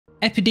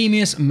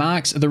Epidemius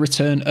marks the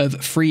return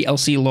of free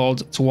LC Lord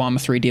to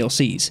Warhammer 3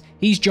 DLCs.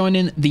 He's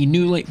joining the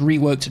newly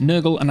reworked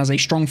Nurgle and has a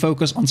strong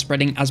focus on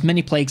spreading as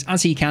many plagues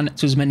as he can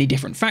to as many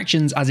different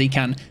factions as he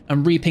can,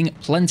 and reaping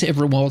plenty of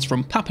rewards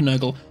from Papa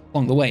Nurgle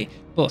along the way.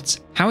 But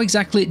how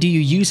exactly do you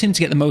use him to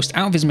get the most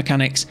out of his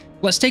mechanics?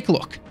 Let's take a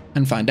look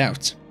and find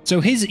out. So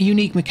his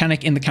unique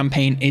mechanic in the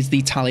campaign is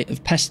the Tally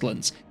of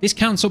Pestilence. This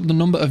counts up the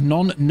number of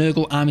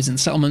non-Nurgle armies and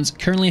settlements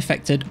currently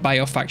affected by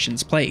your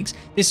faction's plagues.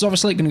 This is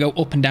obviously going to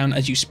go up and down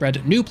as you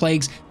spread new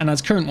plagues and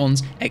as current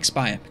ones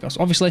expire, because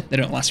obviously they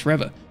don't last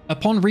forever.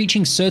 Upon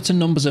reaching certain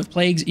numbers of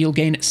plagues, you'll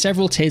gain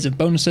several tiers of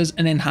bonuses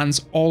and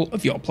enhance all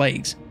of your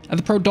plagues. At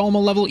the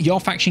prodromal level,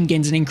 your faction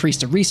gains an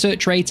increased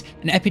research rate,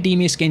 and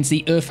Epidemius gains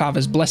the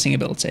Earthfather's Blessing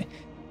ability.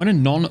 When a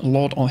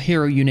non-Lord or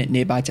Hero unit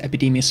nearby to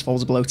Epidemius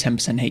falls below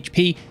 10%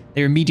 HP,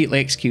 they are immediately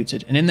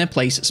executed, and in their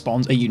place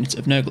spawns a unit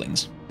of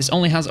Nurglings. This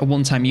only has a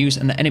one-time use,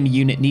 and the enemy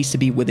unit needs to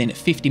be within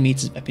 50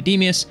 meters of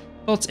Epidemius,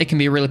 but it can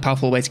be a really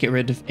powerful way to get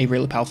rid of a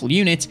really powerful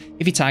unit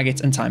if you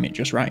target and time it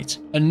just right.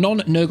 And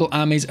non-Nurgle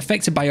armies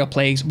affected by your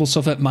plagues will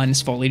suffer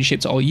 -4 leadership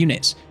to all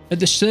units.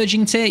 At the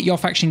Surging tier, your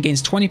faction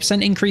gains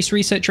 20% increased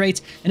research rate,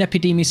 and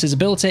Epidemius'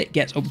 ability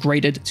gets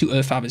upgraded to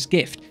Earthfather's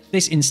Gift.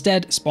 This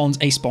instead spawns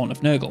a spawn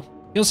of Nurgle.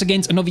 He also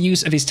gains another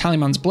use of his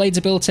Tallyman's Blades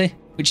ability,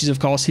 which is of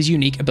course his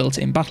unique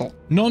ability in battle.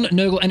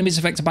 Non-Nurgle enemies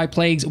affected by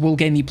plagues will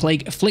gain the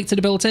Plague Afflicted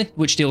ability,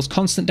 which deals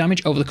constant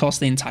damage over the course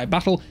of the entire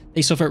battle.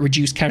 They suffer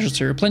reduced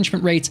casualty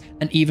replenishment rate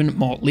and even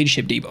more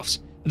leadership debuffs.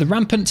 At the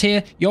Rampant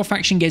tier, your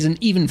faction gains an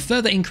even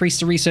further increase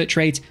to research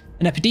rate,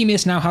 and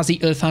Epidemius now has the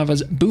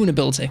Earthfather's Boon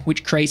ability,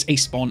 which creates a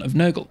spawn of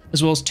Nurgle,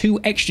 as well as 2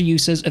 extra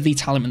uses of the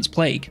Tallyman's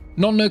Plague.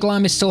 Non-Nurgle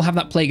armies still have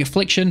that Plague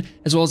Affliction,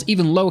 as well as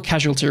even lower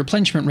casualty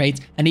replenishment rate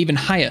and even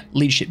higher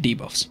leadership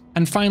debuffs.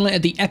 And finally,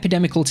 at the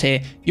Epidemical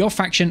tier, your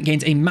faction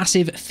gains a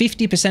massive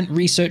 50%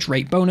 research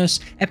rate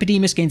bonus.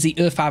 Epidemius gains the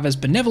Earthfather's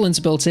Benevolence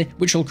ability,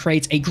 which will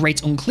create a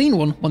Great Unclean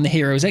One when the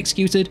hero is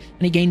executed,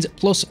 and he gains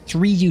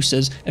 +3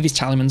 uses of his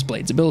Tallyman's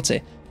Blades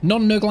ability.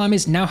 Non-Nurgle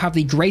armies now have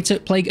the Greater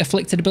Plague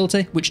Afflicted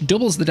ability, which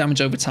doubles the damage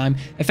over time,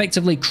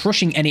 effectively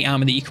crushing any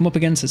army that you come up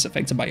against that's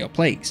affected by your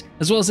plagues.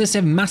 As well as this, they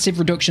have massive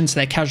reductions to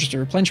their casualty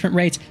replenishment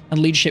rate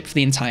and leadership for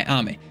the entire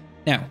army.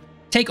 Now,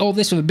 take all of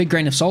this with a big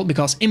grain of salt,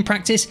 because in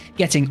practice,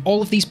 getting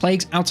all of these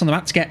plagues out on the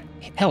map to get,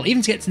 hell,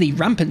 even to get to the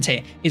Rampant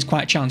tier is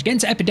quite a challenge. Getting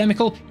to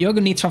Epidemical, you're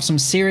going to need to have some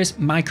serious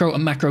micro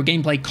and macro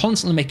gameplay,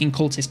 constantly making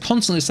cultists,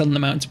 constantly sending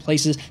them out into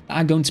places that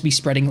are going to be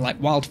spreading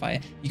like wildfire.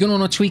 You're going to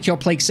want to tweak your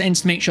plague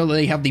settings to make sure that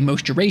they have the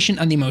most duration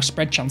and the most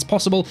spread chance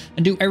possible,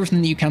 and do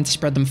everything that you can to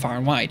spread them far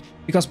and wide.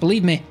 Because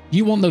believe me,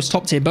 you want those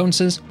top tier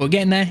bonuses, but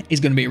getting there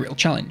is going to be a real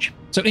challenge.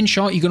 So in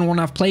short, you're going to want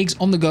to have plagues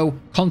on the go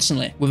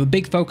constantly, with a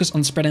big focus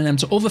on spreading them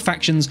to other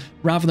factions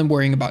rather than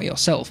worrying about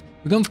yourself.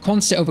 We're going for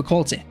quantity over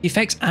quality. The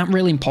effects aren't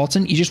really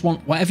important, you just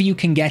want whatever you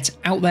can get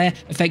out there,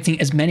 affecting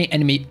as many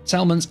enemy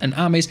settlements and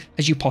armies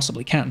as you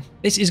possibly can.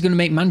 This is going to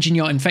make managing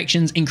your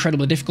infections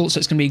incredibly difficult, so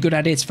it's going to be a good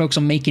idea to focus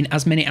on making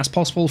as many as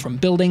possible from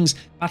buildings,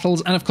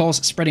 battles, and of course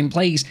spreading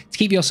plagues to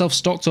keep yourself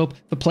stocked up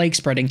for plague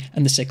spreading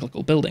and the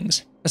cyclical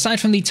buildings.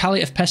 Aside from the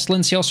Tally of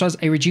Pestilence, he also has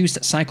a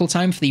reduced cycle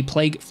time for the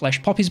Plague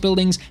Flesh Poppies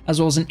buildings, as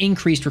well as an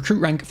increased recruit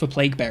rank for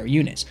Plague Bearer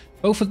units.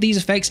 Both of these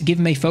effects give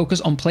him a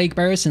focus on Plague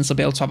Bearers, since he'll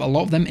be able to have a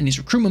lot of them in his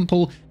recruitment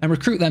pool and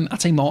recruit them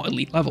at a more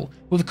elite level.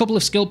 With a couple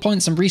of skill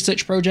points and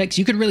research projects,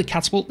 you could really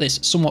catapult this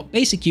somewhat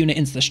basic unit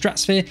into the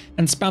stratosphere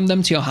and spam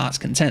them to your heart's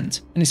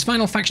content. And his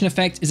final faction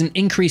effect is an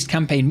increased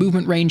campaign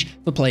movement range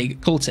for Plague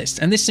Cultists,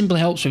 and this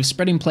simply helps with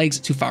spreading plagues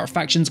to far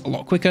factions a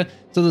lot quicker,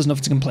 so there's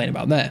nothing to complain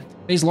about there.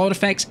 For his Lord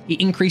effects, he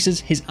increases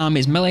his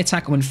army's melee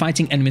attack when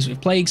fighting enemies with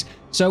plagues,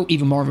 so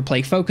even more of a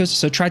plague focus,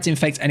 so try to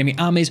infect enemy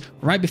armies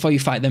right before you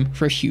fight them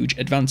for a huge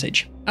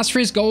advantage. As for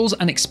his goals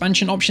and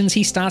expansion options,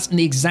 he starts in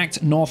the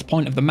exact north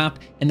point of the map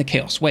in the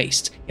Chaos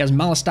Waste. He has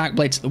Malice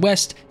Darkblade to the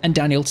west and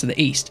Daniel to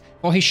the east.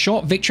 For his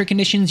short victory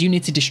conditions, you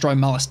need to destroy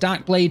Malice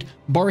Darkblade,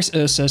 Boris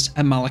Ursus,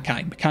 and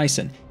Malachi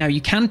Makaisen. Now,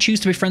 you can choose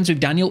to be friends with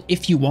Daniel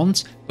if you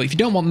want, but if you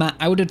don't want that,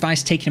 I would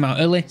advise taking him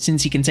out early,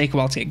 since he can take a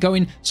while to get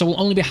going, so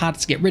will only be hard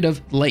to get rid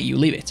of the later you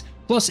leave it.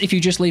 Plus, if you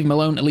just leave him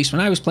alone, at least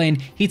when I was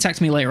playing, he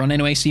attacked me later on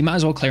anyway, so you might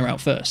as well clear him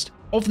out first.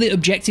 Of the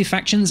objective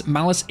factions,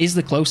 Malice is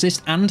the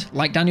closest, and,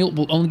 like Daniel,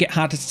 will only get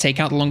harder to take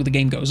out the longer the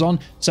game goes on,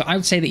 so I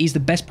would say that he's the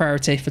best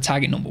priority for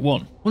target number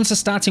 1. Once the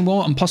starting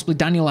war and possibly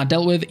Daniel are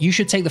dealt with, you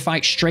should take the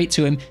fight straight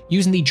to him,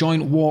 using the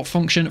join war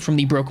function from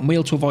the Broken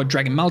Wheel to avoid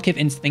dragging Malekith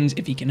into things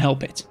if you can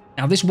help it.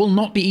 Now, this will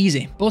not be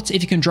easy, but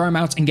if you can draw him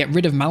out and get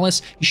rid of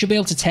Malice, you should be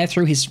able to tear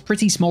through his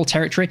pretty small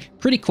territory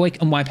pretty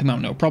quick and wipe him out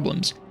no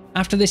problems.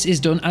 After this is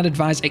done, I'd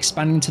advise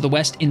expanding to the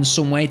west in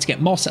some way to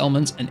get more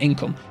settlements and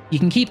income. You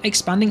can keep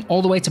expanding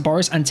all the way to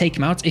Boris and take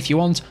him out if you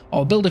want,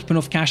 or build up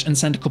enough cash and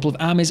send a couple of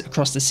armies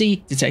across the sea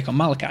to take on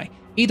Malachi.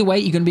 Either way,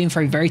 you're going to be in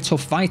for a very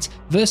tough fight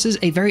versus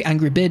a very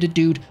angry bearded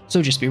dude,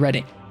 so just be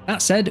ready.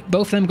 That said,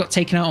 both of them got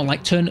taken out on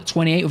like turn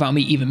 28 without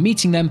me even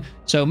meeting them,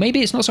 so maybe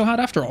it's not so hard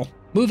after all.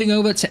 Moving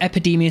over to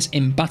Epidemius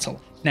in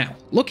battle. Now,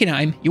 looking at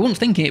him, you wouldn't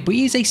think it, but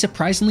he is a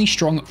surprisingly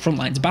strong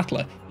frontlines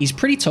battler. He's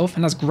pretty tough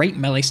and has great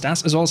melee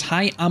stats, as well as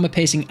high armor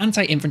piercing,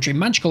 anti-infantry,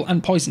 magical,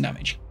 and poison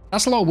damage.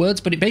 That's a lot of words,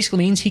 but it basically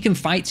means he can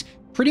fight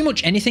pretty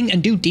much anything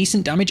and do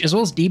decent damage, as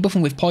well as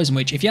debuffing with poison,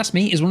 which, if you ask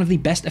me, is one of the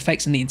best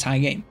effects in the entire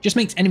game. Just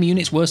makes enemy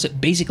units worse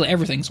at basically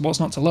everything, so what's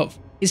not to love?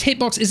 His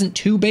hitbox isn't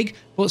too big,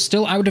 but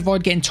still I would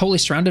avoid getting totally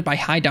surrounded by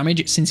high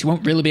damage, since he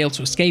won't really be able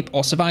to escape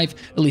or survive,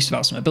 at least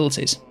without some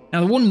abilities.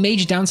 Now, the one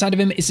major downside of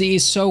him is he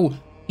is so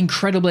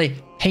incredibly,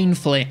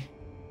 painfully,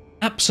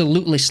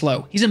 absolutely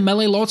slow. He's a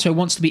melee lord, so he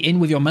wants to be in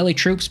with your melee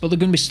troops, but they're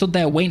going to be stood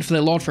there waiting for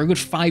their lord for a good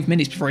 5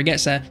 minutes before he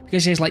gets there,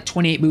 because he has like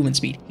 28 movement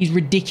speed. He's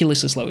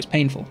ridiculously slow, it's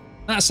painful.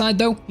 That aside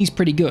though, he's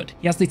pretty good.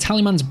 He has the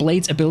Talisman's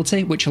Blades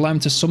ability, which allow him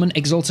to summon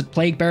Exalted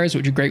Plague Bearers,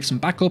 which are great for some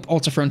backup,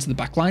 or to throw into the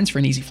back lines for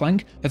an easy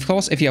flank. Of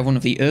course, if you have one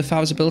of the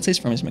Earthhour's abilities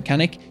from his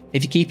mechanic,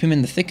 if you keep him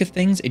in the thick of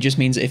things, it just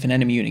means that if an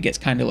enemy unit gets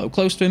kinda low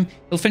close to him,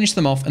 he'll finish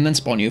them off and then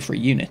spawn you a free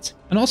unit.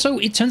 And also,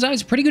 it turns out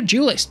he's a pretty good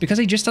duelist, because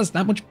he just has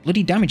that much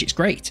bloody damage, it's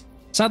great.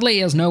 Sadly, he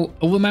has no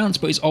other mounts,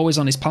 but he's always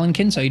on his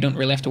palanquin, so you don't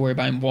really have to worry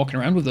about him walking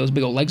around with those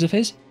big old legs of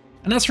his.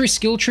 And as for his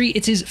skill tree,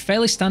 it is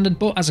fairly standard,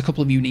 but has a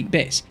couple of unique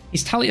bits.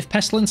 His Tally of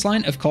Pestilence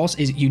line, of course,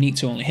 is unique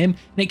to only him,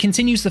 and it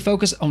continues the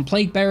focus on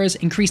Plague Bearers,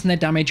 increasing their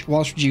damage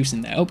whilst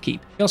reducing their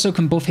upkeep. He also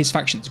can buff his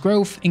faction's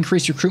growth,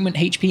 increase recruitment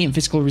HP and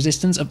physical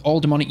resistance of all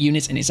demonic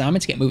units in his army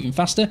to get moving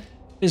faster.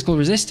 Physical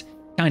resist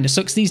kinda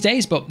sucks these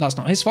days, but that's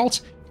not his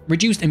fault.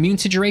 Reduced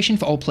immunity duration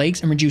for all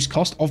plagues and reduced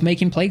cost of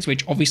making plagues,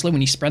 which obviously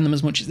when you spread them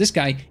as much as this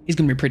guy is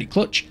going to be pretty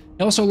clutch.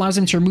 It also allows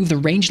him to remove the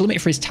range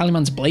limit for his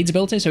Talisman's Blades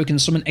ability, so he can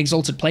summon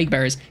Exalted Plague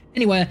Bearers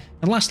anywhere.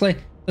 And lastly,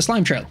 the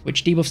Slime Trail,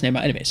 which debuffs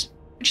nearby enemies,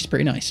 which is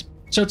pretty nice.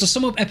 So to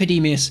sum up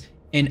Epidemius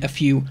in a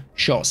few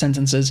short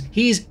sentences,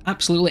 he is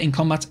absolutely in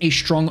combat a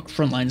strong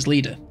frontlines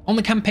leader. On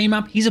the campaign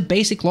map, he's a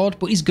basic lord,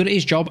 but he's good at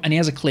his job and he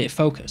has a clear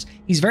focus.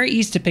 He's very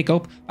easy to pick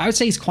up, but I would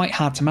say he's quite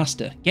hard to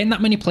master. Getting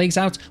that many plagues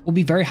out will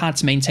be very hard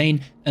to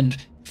maintain, and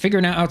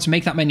figuring out how to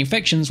make that many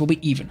infections will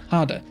be even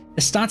harder.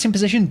 The starting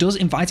position does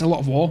invite a lot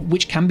of war,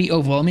 which can be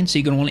overwhelming, so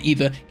you're going to want to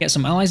either get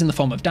some allies in the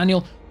form of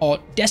Daniel, or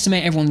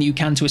decimate everyone that you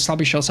can to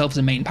establish yourself as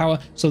a main power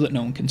so that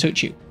no one can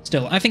touch you.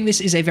 Still, I think this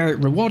is a very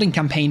rewarding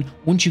campaign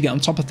once you get on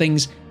top of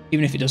things,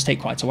 even if it does take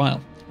quite a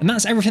while. And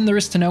that's everything there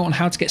is to know on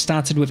how to get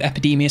started with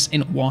Epidemius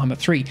in Warhammer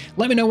 3.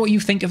 Let me know what you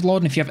think of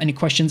Lord, and if you have any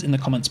questions in the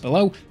comments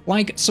below.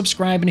 Like,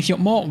 subscribe, and if you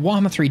want more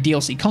Warhammer 3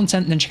 DLC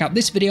content, then check out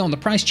this video on the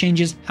price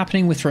changes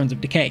happening with Thrones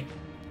of Decay.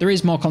 There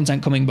is more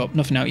content coming, but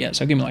nothing out yet,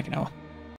 so give me like an hour.